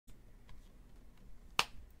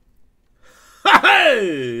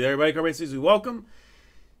Hey, everybody, RPAs, welcome.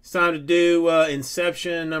 It's time to do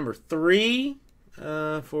Inception number 3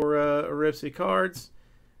 for RCC cards.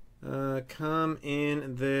 Come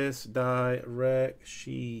in this direction.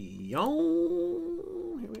 Here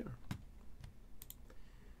we are.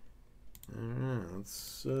 Alright,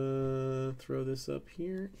 let's throw this up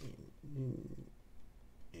here.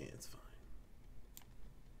 Yeah, it's fine.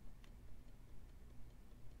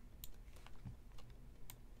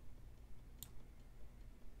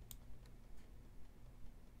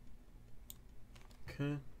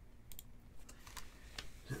 Okay.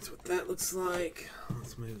 That's what that looks like.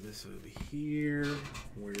 Let's move this over here.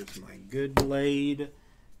 Where's my good blade?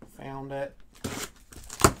 Found it.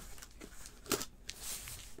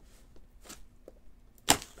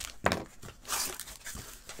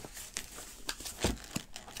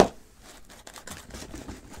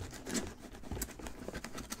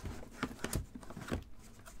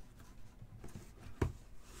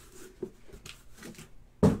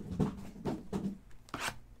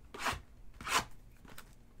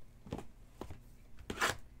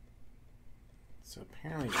 So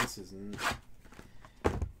apparently this is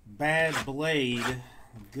bad blade,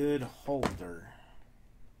 good holder.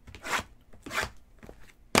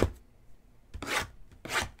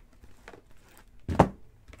 I'll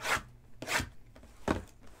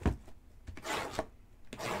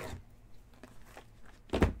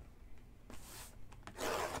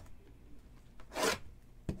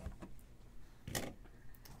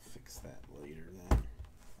fix that later then.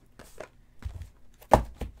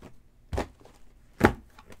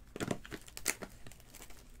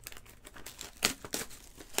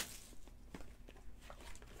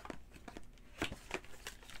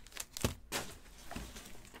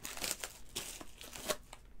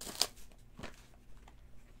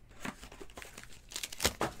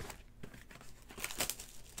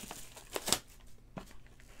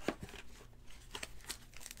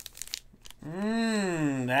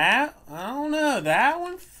 I don't know. That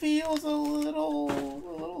one feels a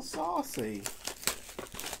little saucy.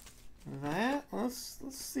 Let's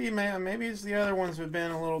see, man. Maybe it's the other ones have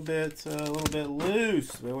been a little bit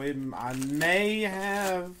loose. But I may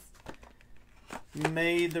have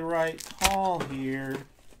made the right call here.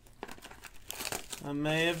 I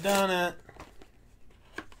may have done it.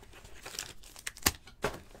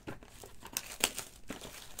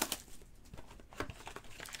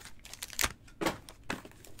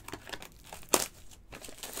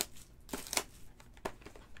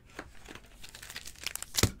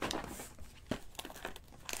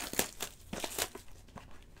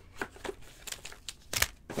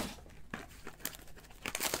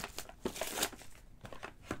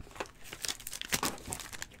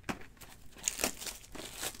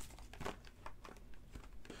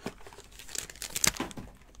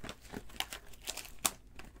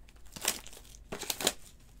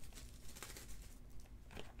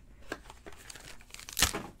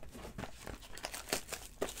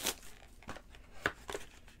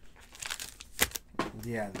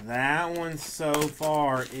 Yeah, that one so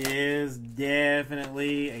far is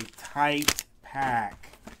definitely a tight pack.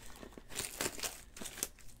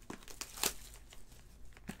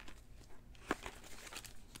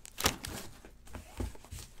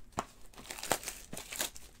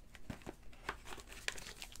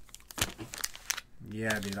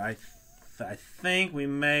 Yeah, dude, I think we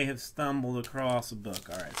may have stumbled across a book.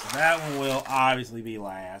 All right, so that one will obviously be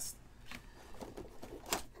last.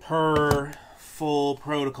 Per full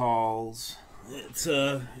protocols,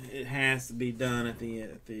 it has to be done at the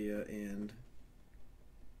end.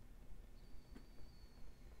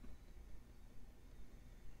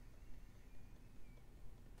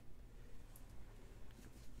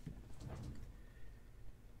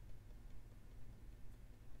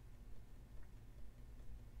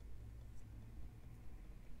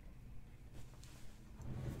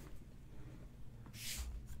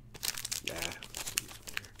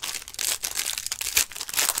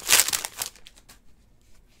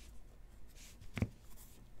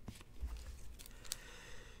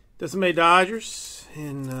 Decimate Dodgers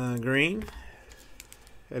in green.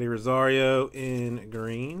 Eddie Rosario in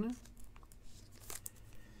green.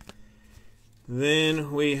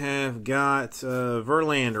 Then we have got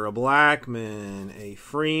Verlander, a Blackman, a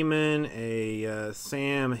Freeman, a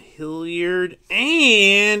Sam Hilliard,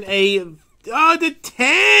 and the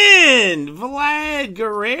 10! Vlad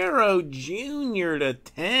Guerrero Jr. to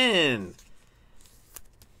 10.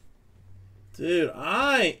 Dude,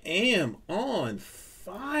 I am on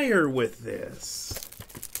fire with this.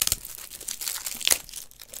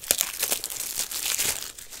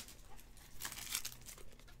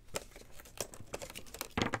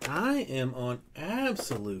 I am on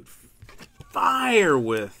absolute fire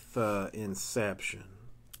with Inception.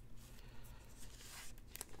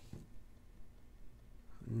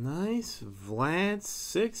 Nice. Vlad,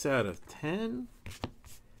 6 out of 10.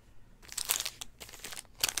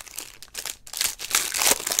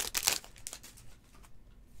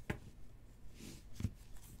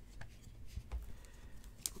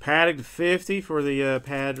 Paddock 50 for the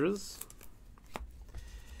Padres.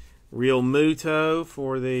 Real Muto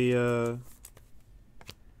for the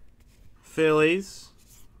Phillies.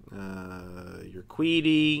 Your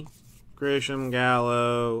Queedy, Grisham,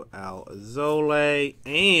 Gallo, Alzole,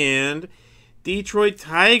 and Detroit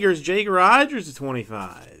Tigers, Jake Rogers to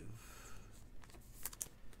 25.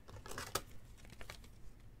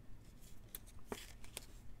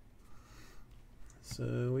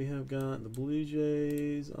 So we have got the Blue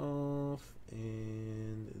Jays off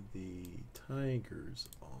and the Tigers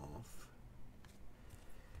off.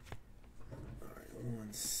 All right,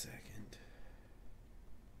 1 second.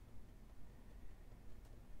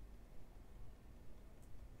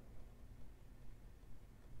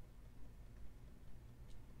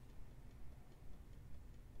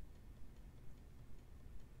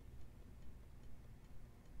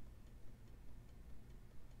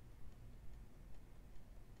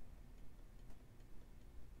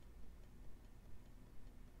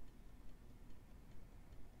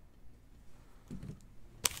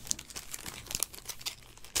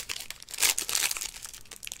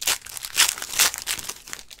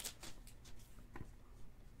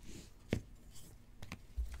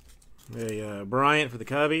 Bryant for the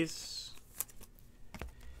Cubbies.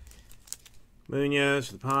 Munoz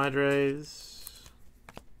for the Padres.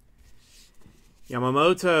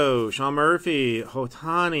 Yamamoto, Sean Murphy,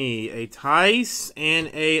 Hotani, a Tice, and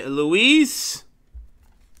a Luis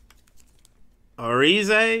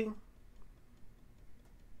Arze.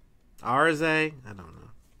 I don't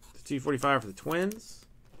know. The 245 for the Twins.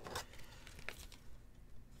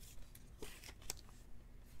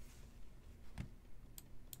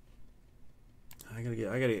 I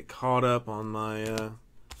gotta get caught up on my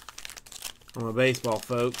baseball,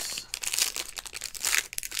 folks.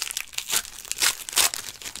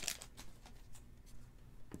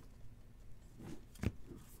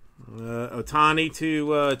 Otani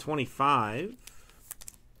to 25.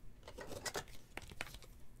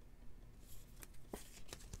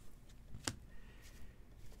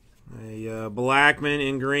 A Blackman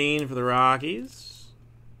in green for the Rockies.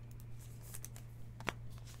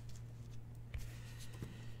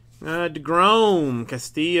 DeGrom,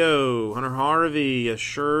 Castillo, Hunter Harvey, a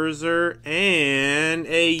Scherzer, and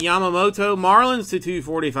a Yamamoto Marlins to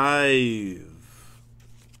 245.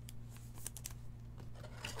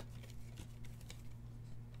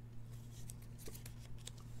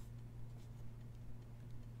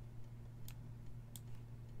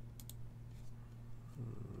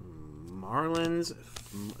 Marlins,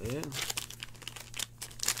 yeah.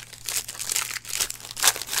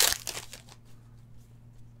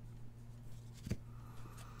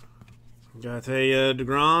 Got a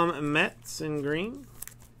DeGrom Mets in green.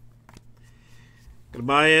 Got a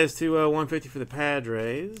Baez to 150 for the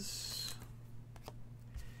Padres.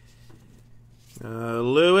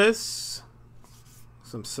 Lewis.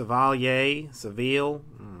 Some Seville.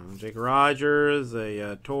 Jake Rogers.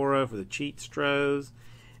 A Toro for the Cheatstros.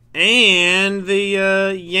 And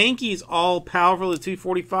the Yankees all-powerful, the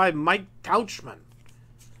 245, Mike Couchman.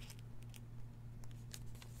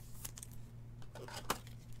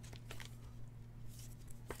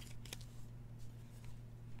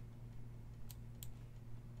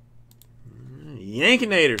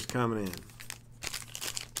 Yankinators coming in.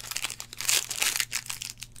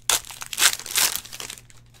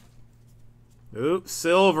 Oops,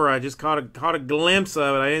 silver. I just caught a glimpse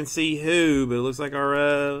of it. I didn't see who, but it looks like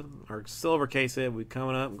our silver case hit will be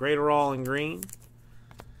coming up. Greater all in green.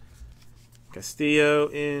 Castillo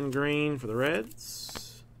in green for the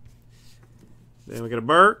Reds. Then we got a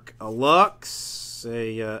Burke, a Lux,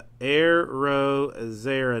 a Aero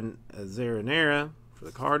Zaranera for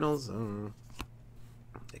the Cardinals.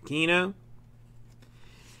 Aquino.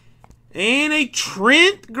 And a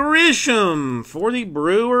Trent Grisham for the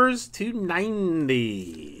Brewers,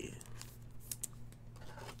 290.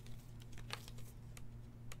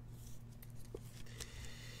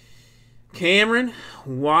 Cameron,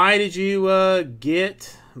 why did you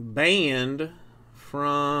get banned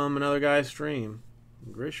from another guy's stream?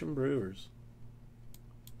 Grisham Brewers.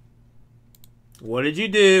 What did you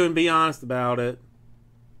do, and be honest about it?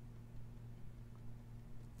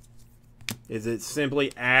 Is it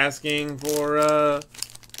simply asking for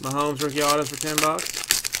Mahomes rookie autos for $10?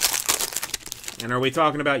 And are we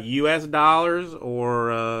talking about U.S. dollars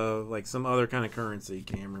or like some other kind of currency,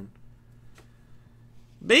 Cameron?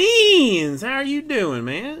 Beans, how are you doing,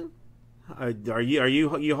 man? Are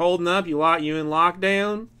you holding up? You in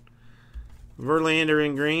lockdown? Verlander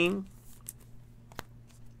in green.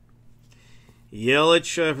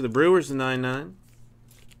 Yelich for the Brewers to 9-9.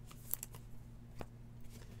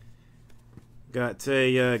 Got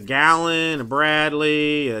a Gallen, a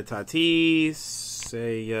Bradley, a Tatis,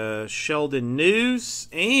 a Sheldon Noose,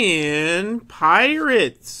 and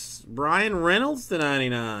Pirates. Brian Reynolds to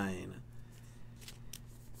 99.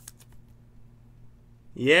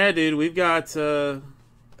 Yeah, dude, we've got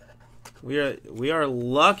we are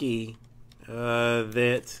lucky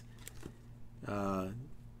that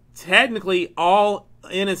technically all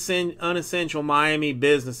unessential Miami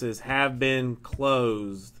businesses have been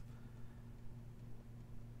closed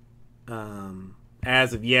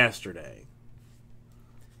as of yesterday.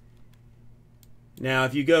 Now,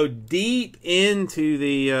 if you go deep into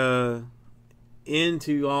the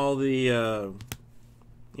into all the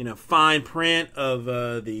fine print of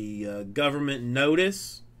the government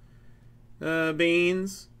notice,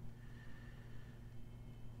 Beans,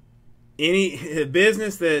 any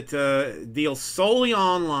business that deals solely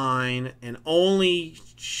online and only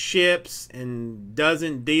ships and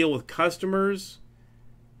doesn't deal with customers,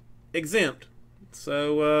 exempt.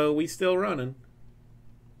 So we still running.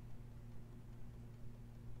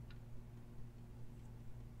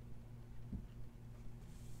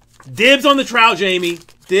 Dibs on the trout, Jamie.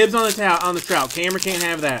 Dibs on the trout. Camera can't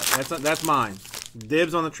have that. That's mine.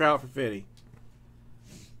 Dibs on the trout for Fitty.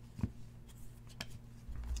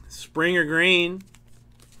 Springer green.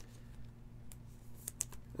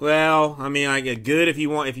 Well, I mean, I get good if you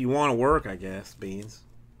want to work, I guess. Beans.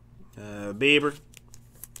 Bieber.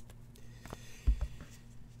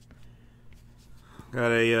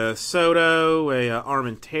 Got a Soto, a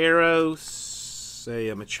Armenteros,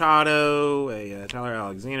 a Machado, a Tyler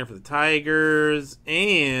Alexander for the Tigers,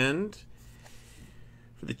 and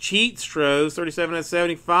for the Cheatstros,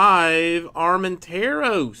 37/75,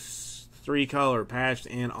 Armenteros, 3-color, patched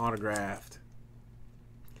and autographed.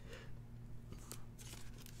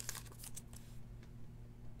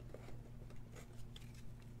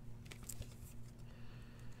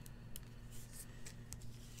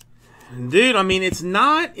 Dude, I mean, it's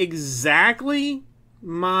not exactly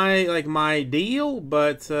my deal,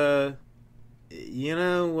 but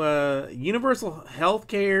universal health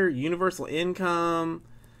care, universal income,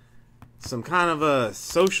 some kind of a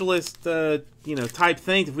socialist type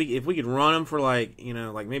thing. If we could run them for like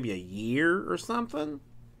maybe a year or something.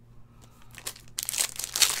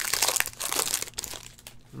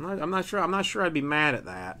 I'm not sure I'd be mad at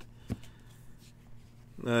that.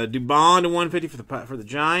 Dubon to 150 for the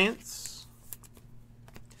Giants.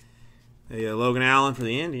 A Logan Allen for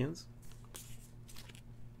the Indians.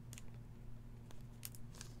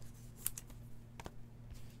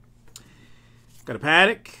 Got a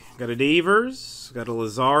Paddock. Got a Devers. Got a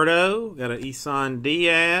Luzardo. Got a Isan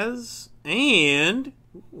Diaz. And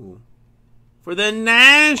for the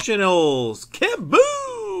Nationals, Kaboom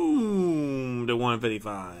to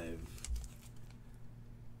 155.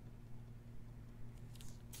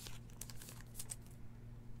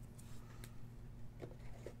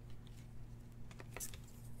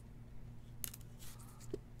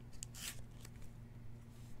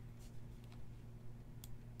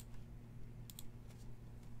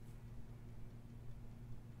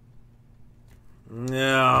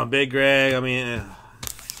 No, Big Greg, I mean, it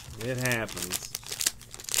happens.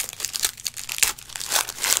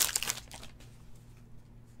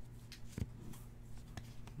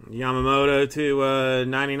 Yamamoto to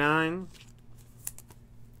 99.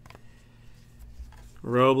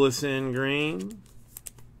 Robles in green.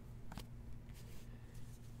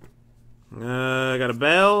 Got a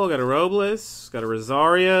Bell, got a Robles, got a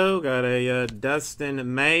Rosario, got a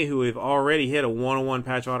Dustin May, who we've already hit a 101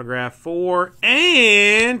 patch autograph for,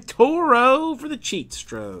 and Toro for the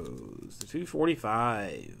Cheatstros, the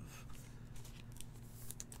 245.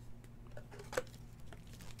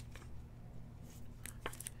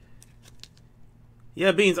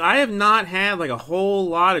 Yeah, Beans, I have not had like a whole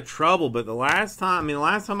lot of trouble, but the last time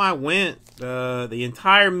I went, the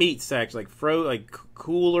entire meat section, like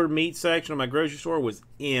cooler meat section of my grocery store was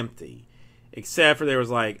empty, except for there was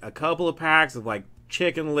like a couple of packs of like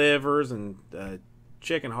chicken livers and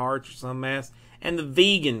chicken hearts or some mess, and the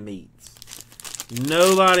vegan meats.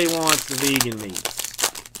 Nobody wants the vegan meats.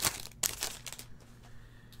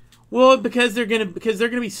 Well, because they're gonna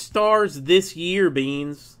be stars this year,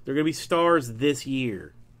 Beans. They're gonna be stars this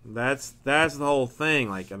year. That's the whole thing.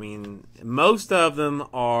 Like, I mean, most of them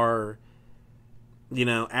are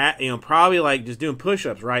probably like just doing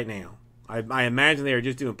push-ups right now. I imagine they are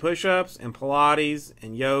just doing push-ups and Pilates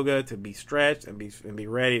and yoga to be stretched and be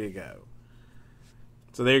ready to go.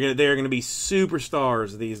 So they're gonna be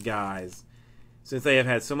superstars, these guys, since they have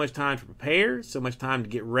had so much time to prepare, so much time to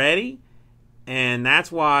get ready, and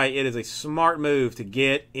that's why it is a smart move to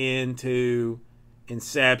get into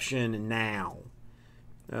Inception now.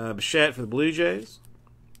 Bichette for the Blue Jays.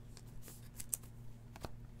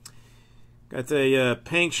 Got the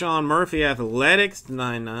pink Sean Murphy Athletics to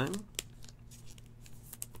 99.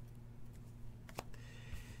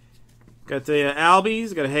 Got the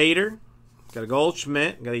Albies, got a Hader, got a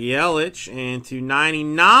Goldschmidt, got a Yelich, and to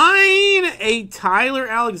 99, a Tyler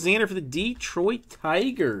Alexander for the Detroit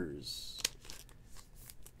Tigers.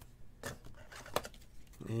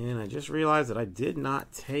 And I just realized that I did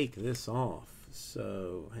not take this off.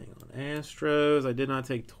 So, hang on. Astros, I did not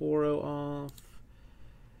take Toro off.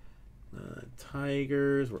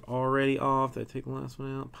 Tigers were already off. Did I take the last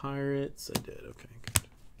one out? Pirates, I did.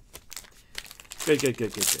 Okay, good.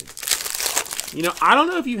 Good. I don't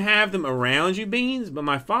know if you have them around you, Beans, but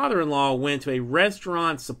my father-in-law went to a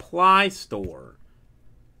restaurant supply store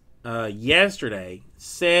yesterday,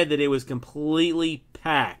 said that it was completely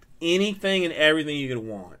packed. Anything and everything you could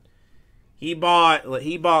want. He bought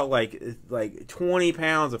like 20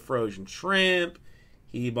 pounds of frozen shrimp.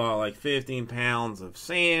 He bought like 15 pounds of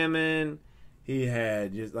salmon. He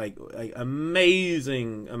had just like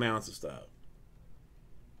amazing amounts of stuff.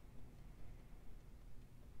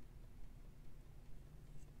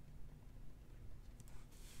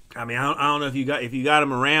 I mean, I don't know if you got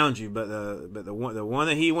them around you, but the one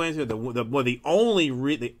that he went to, the only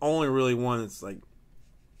really one that's like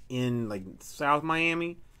in like South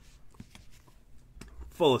Miami,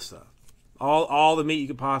 full of stuff, all the meat you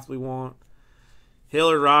could possibly want.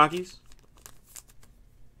 Hillard Rockies.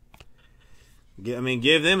 Give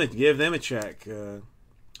them a check.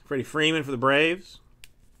 Freddie Freeman for the Braves.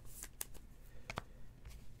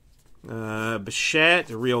 Bichette,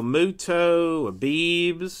 a Real Muto, a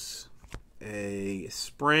Biebs, a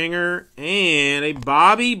Springer, and a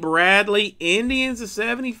Bobby Bradley Indians of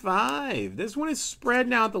 75. This one is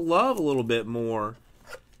spreading out the love a little bit more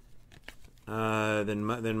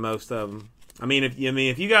than most of them.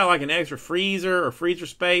 If you got like an extra freezer or freezer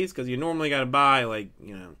space, because you normally got to buy like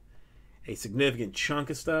a significant chunk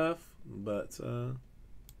of stuff, but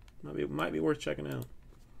might be worth checking out.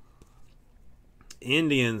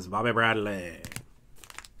 Indians, Bobby Bradley.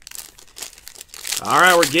 All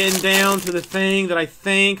right, we're getting down to the thing that I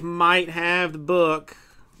think might have the book.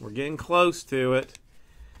 We're getting close to it.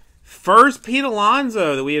 First Pete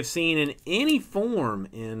Alonso that we have seen in any form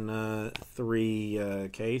in 3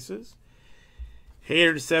 cases.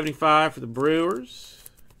 Hader to 75 for the Brewers.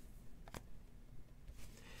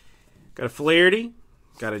 Got a Flaherty.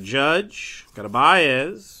 Got a Judge. Got a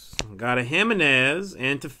Baez. Got a Jimenez.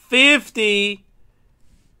 And to 50...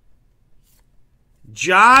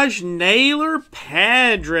 Josh Naylor,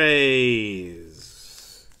 Padres.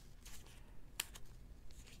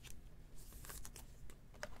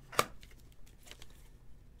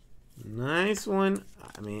 Nice one.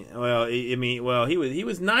 He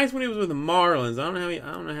was nice when he was with the Marlins. I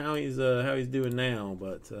don't know how he's doing now,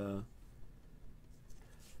 but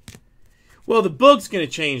the book's going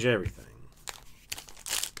to change everything.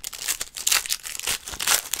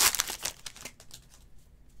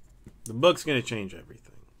 The book's going to change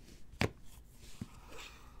everything.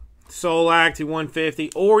 Solak to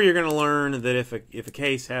 150, or you're going to learn that if a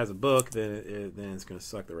case has a book, then it's going to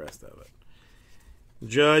suck the rest of it.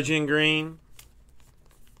 Judge in green.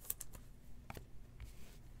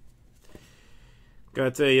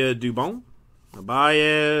 Got a Dubon, a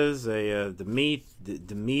Baez, a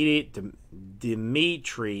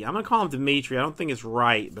Dimitri. I'm going to call him Dimitri. I don't think it's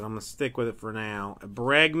right, but I'm going to stick with it for now. A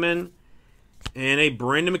Bregman. And a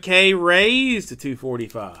Brendan McKay raised to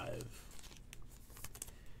 245.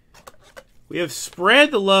 We have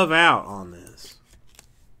spread the love out on this.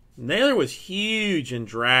 Naylor was huge in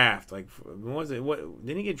draft. Like, what was it? What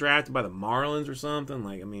didn't he get drafted by the Marlins or something?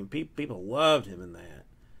 Like, people loved him in that.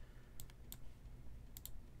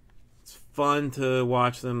 It's fun to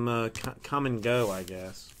watch them come and go, I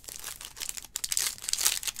guess.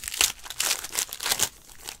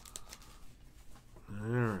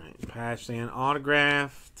 Alright, patched and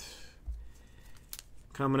autographed.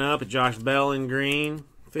 Coming up, a Josh Bell in green.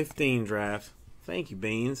 15 draft. Thank you,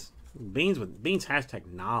 Beans. Beans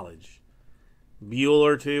hashtag knowledge.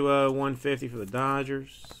 Bueller to 150 for the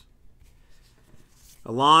Dodgers.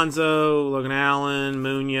 Alonso, Logan Allen,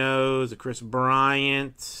 Munoz, a Chris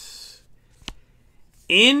Bryant.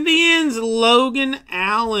 Indians, Logan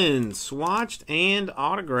Allen, swatched and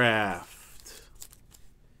autographed.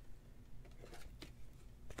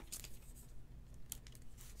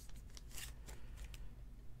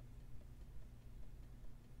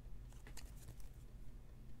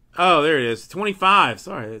 Oh, there it is. 25.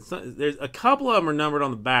 Sorry. It's not, there's a couple of them are numbered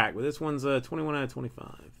on the back, but this one's 21 out of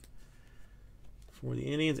 25. For the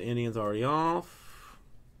Indians. Indians already off.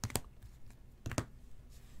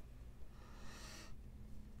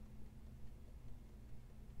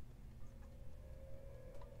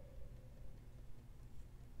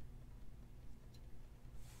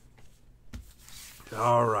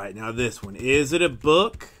 All right, now this one. Is it a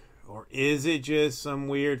book or is it just some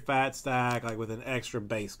weird fat stack like with an extra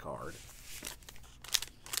base card?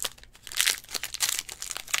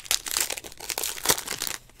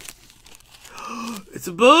 It's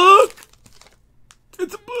a book!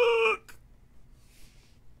 It's a book!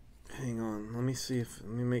 Hang on, let me see if, let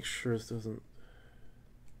me make sure this doesn't...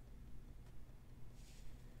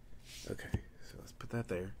 Okay, so let's put that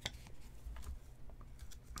there.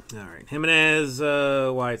 All right, Jimenez,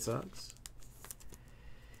 White Sox.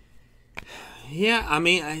 Yeah, I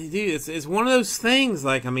mean, dude, it's one of those things.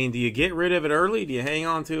 Like, I mean, do you get rid of it early? Do you hang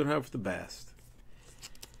on to it and hope for the best?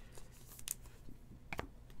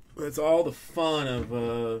 It's all the fun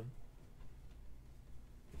of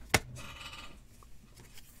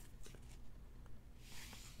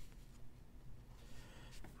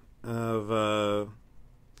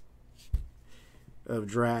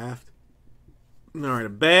draft. All right, a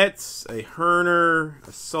Betts, a Herner,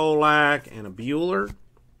 a Solak, and a Bueller.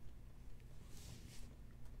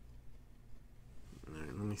 All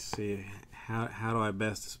right, let me see. How do I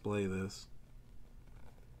best display this?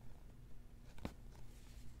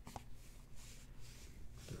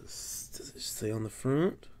 Does it say on the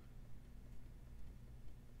front?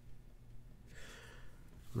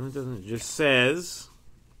 No, it doesn't. It just says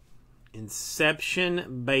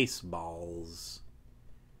Inception Baseballs.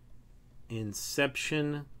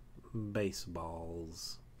 Inception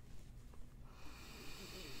Baseballs.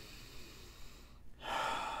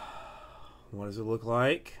 What does it look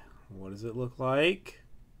like? What does it look like?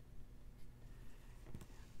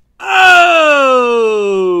 Oh!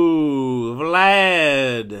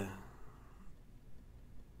 Vlad.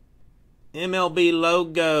 MLB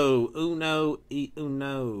logo. Uno y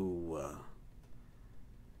uno.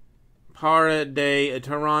 Para de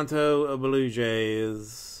Toronto Blue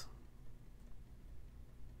Jays.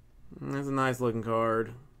 That's a nice looking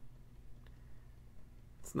card.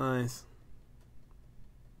 It's nice.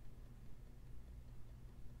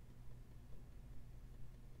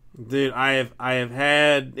 Dude, I have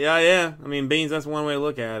had yeah. I mean, Beans, that's one way to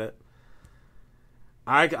look at it.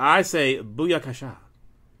 I say Booyakasha.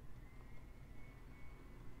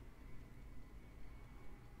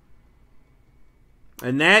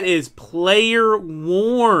 And that is player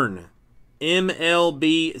worn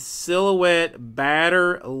MLB silhouette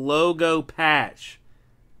batter logo patch.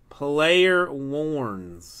 Player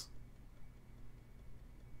worns.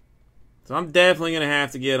 So I'm definitely gonna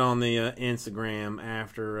have to get on the Instagram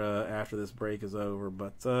after this break is over.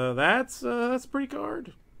 But that's a pretty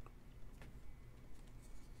card.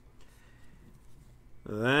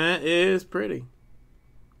 That is pretty.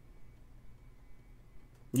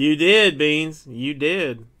 You did, Beans. You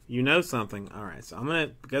did. You know something. All right, so I'm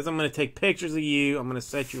gonna take pictures of you. I'm gonna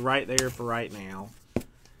set you right there for right now.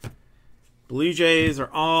 Blue Jays are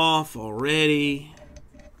off already.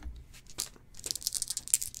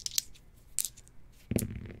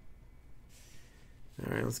 All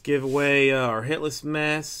right, let's give away our hitless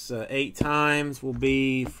mess. 8 times will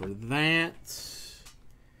be for that.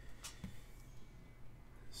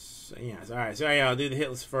 So, yeah, all right. So yeah, I'll do the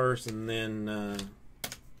hitless first, and then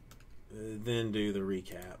do the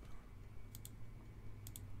recap.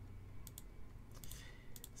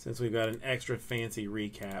 Since we've got an extra fancy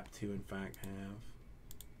recap to, in fact, have.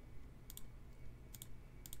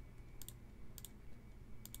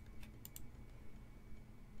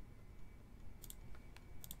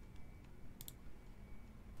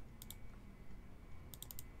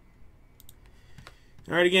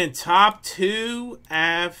 All right, again, top 2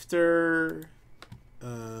 after,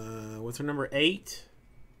 what's our number, 8?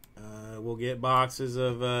 We'll get boxes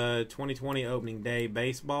of 2020 opening day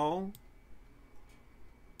baseball.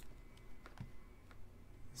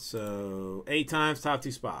 So 8 times, top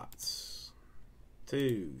 2 spots.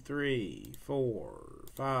 2, 3, 4,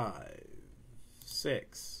 5,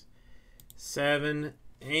 6, 7,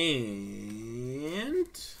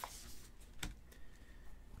 and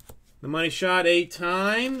the money shot 8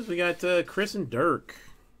 times. We got Chris and Dirk.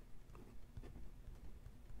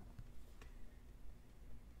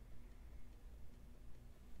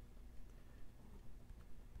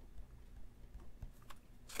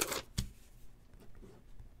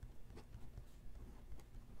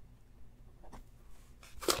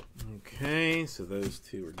 Okay, so those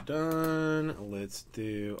two are done. Let's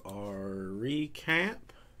do our recap.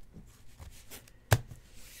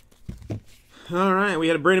 All right, we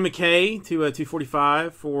had a Brendan McKay to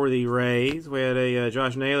 245 for the Rays. We had a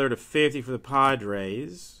Josh Naylor to 50 for the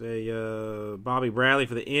Padres. A Bobby Bradley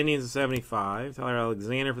for the Indians to 75. Tyler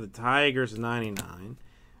Alexander for the Tigers to 99.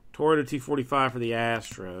 Torre to 245 for the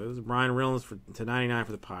Astros. Brian Reynolds to 99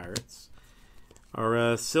 for the Pirates.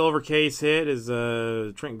 Our silver case hit is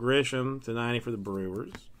Trent Grisham to 90 for the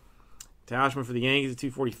Brewers. Tauschman for the Yankees at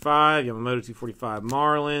 245. Yamamoto 245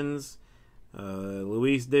 Marlins.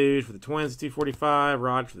 Luis Dude for the Twins at 245.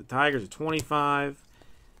 Rod for the Tigers at 25.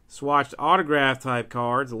 Swatched autograph type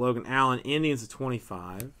cards. The Logan Allen Indians at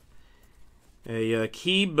 25. A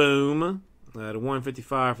Key Boom to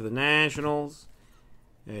 155 for the Nationals.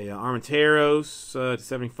 A Armenteros to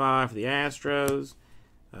 75 for the Astros.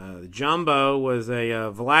 The Jumbo was a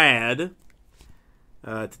Vlad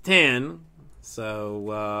to 10. So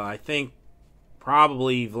I think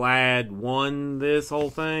probably Vlad won this whole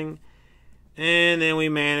thing. And then we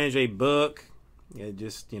manage a book. It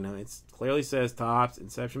just, it clearly says Topps,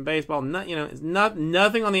 Inception Baseball. It's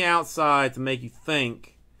nothing on the outside to make you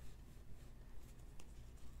think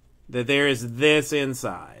that there is this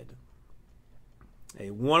inside.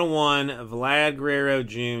 A 101 Vlad Guerrero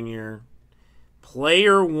Jr.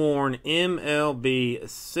 player-worn MLB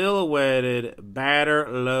silhouetted batter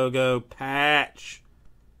logo patch.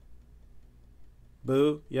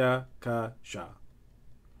 Booyakasha.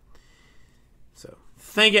 So,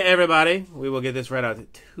 thank you, everybody. We will get this right out to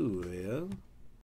you.